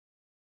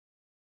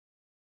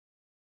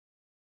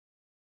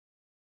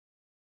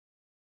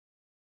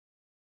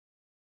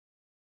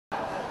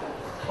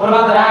What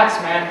about the acts,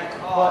 man?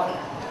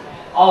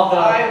 All the...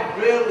 I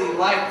really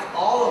liked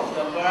all of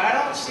them, but I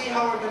don't see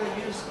how we're going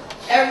to use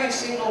every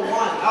single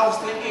one. I was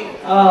thinking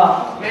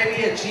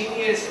maybe a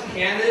genius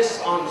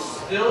pianist on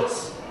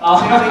stilts,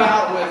 jamming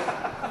out with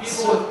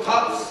people with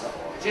cups,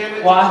 jamming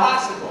to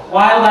classical.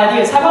 Wild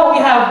ideas. How about we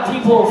have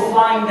people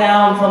flying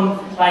down from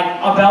like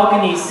a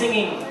balcony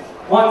singing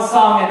one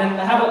song and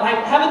then have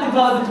it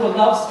develop into a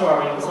love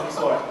story of some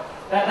sort.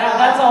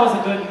 That's always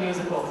a good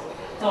musical.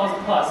 It's always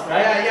a plus,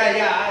 right?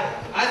 Yeah.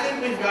 I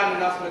think we've got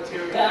enough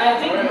material. I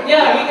think,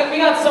 we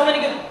got so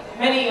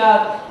many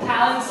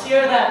talents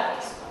here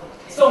that,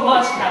 so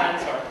much talent,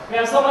 sorry. We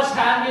have so much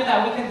talent here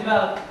that we can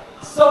develop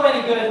so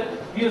many good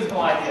musical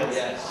ideas.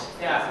 Yes,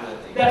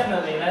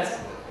 definitely.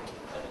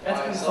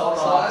 Let's consult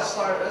on.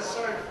 So let's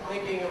start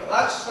thinking.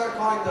 Let's start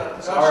calling the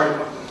production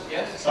companies.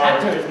 Yes.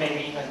 Actors,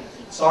 maybe even.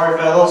 Sorry,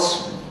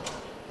 fellows,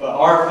 but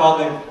our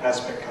funding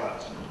has been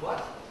cut.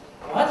 What?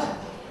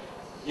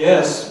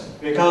 Yes,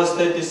 because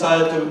they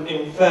decided to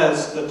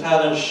invest the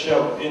talent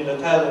show in the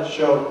talent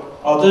show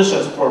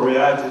auditions for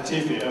reality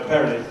TV.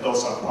 Apparently,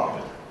 those are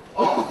profit.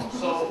 Oh,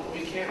 so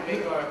we can't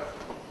make our...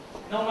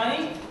 No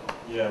money?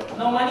 Yeah.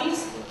 No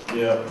monies?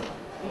 Yeah.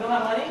 You don't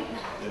have money?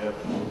 Yeah.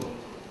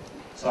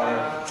 Sorry.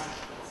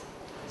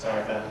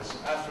 Sorry, fans.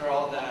 After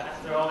all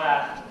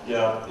that.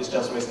 Yeah, it's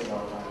just wasting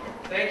our time.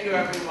 Thank you,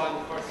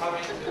 everyone, for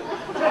coming to the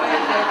 2013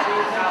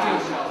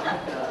 Talent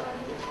Show.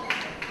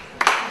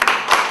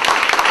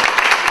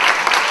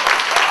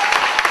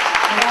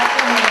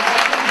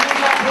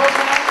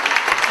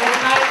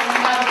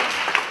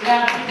 We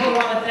have people we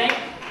want to thank.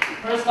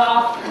 First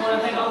off, we want to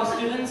thank all the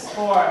students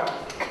for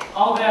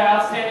all their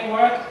outstanding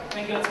work.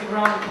 Thank you. Let's give a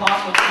round of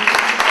applause for the students.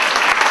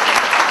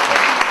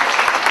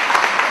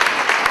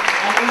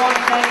 And we want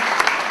to thank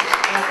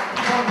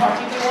people in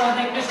particular. We want to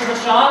thank Mr.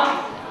 Vachon.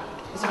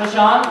 Mr.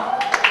 Vachon.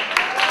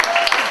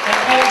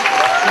 Thank you.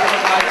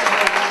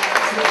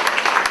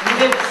 You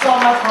did so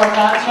much for our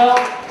talent show.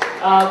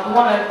 We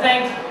want to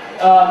thank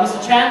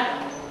Mr. Chen,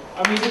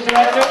 our music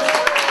director.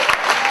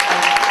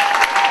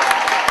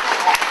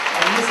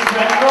 Mrs.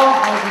 Renfro.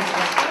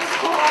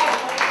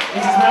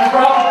 Mrs.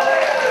 Renfro.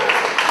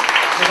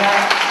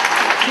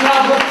 You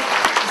have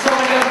so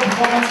many other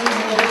performances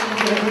in addition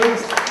to the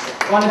groups.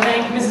 I want to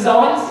thank Mrs.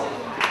 Owens.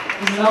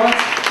 Mrs.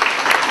 Owens.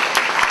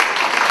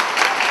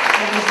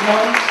 Thank Mrs.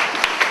 Owens.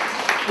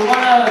 We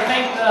want to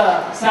thank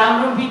the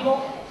sound room people.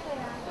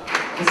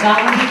 The sound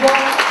room people.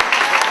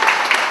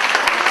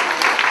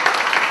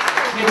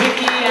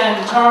 Vicky and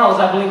Charles,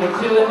 I believe, were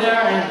two in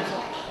there, and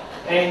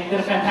they did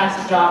a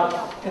fantastic job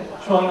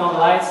controlling all the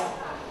lights.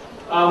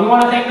 We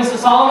want to thank Mr.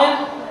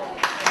 Solomon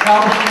for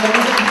helping the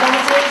music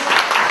performances.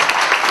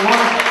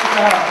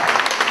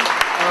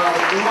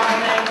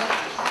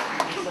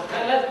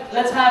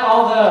 Let's have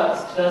all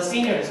the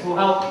seniors who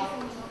help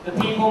the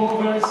people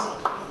movers,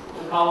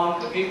 we call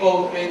them. The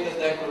people who made the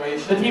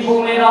decorations. The people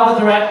who made all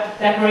the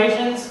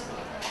decorations.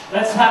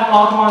 Let's have them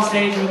all come on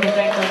stage and we can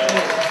thank them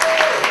too.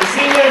 The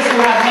seniors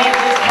who have made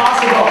this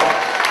possible.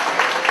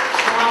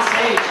 Come on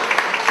stage.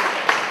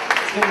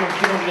 Let's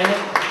give them a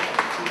minute.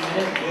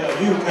 Yeah,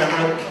 you,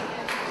 Cameron.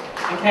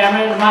 And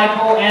Cameron,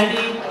 Michael,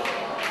 Andy,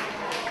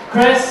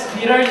 Chris,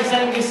 Peter, you're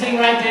sitting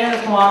right there.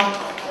 Come on.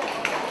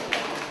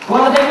 We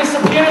want to thank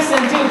Mr. Pearson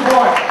too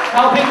for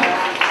helping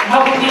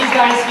these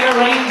guys here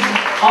arrange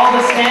all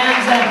the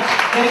stands and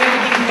getting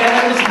everything together.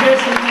 Mr.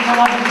 Pearson, you can come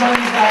up and join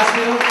these guys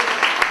too.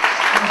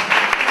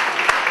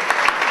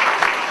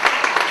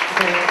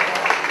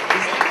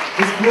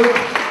 This group,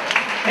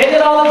 they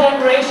did all the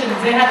decorations.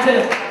 They had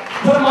to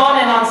put them on,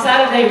 and on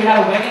Saturday we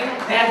had a wedding.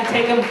 They had to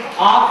take them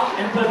off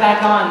and put it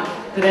back on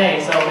today.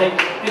 So they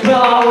put a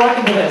lot of work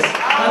into this.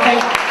 I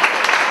think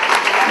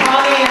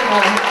Connie and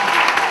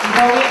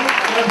Zoe,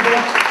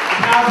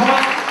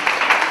 PowerPoint.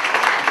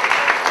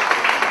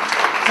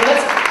 So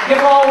let's give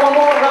them all one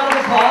more round of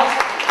applause.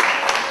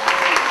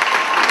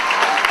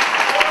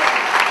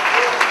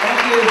 Thank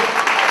you.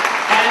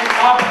 And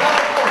our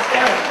beloved host,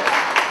 Derek.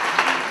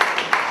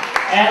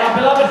 And our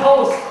beloved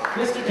host,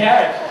 Mr.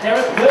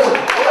 Derek Blue.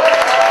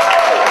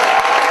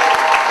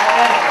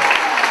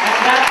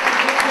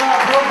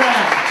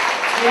 Program.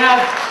 We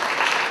have,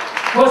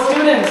 for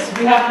students,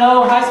 we have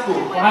no high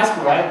school. For high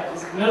school, right?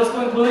 Is middle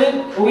school included?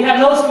 But we have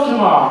no school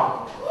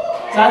tomorrow.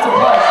 So that's a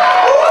plus.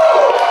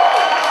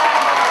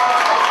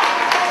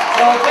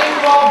 So thank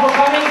you all for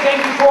coming.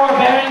 Thank you for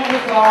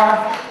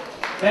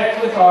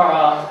bearing with our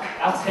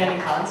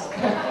outstanding cons.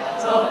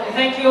 So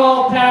thank you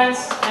all,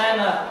 parents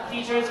and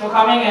teachers, for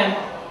coming, and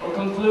we'll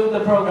conclude the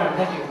program.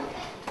 Thank you.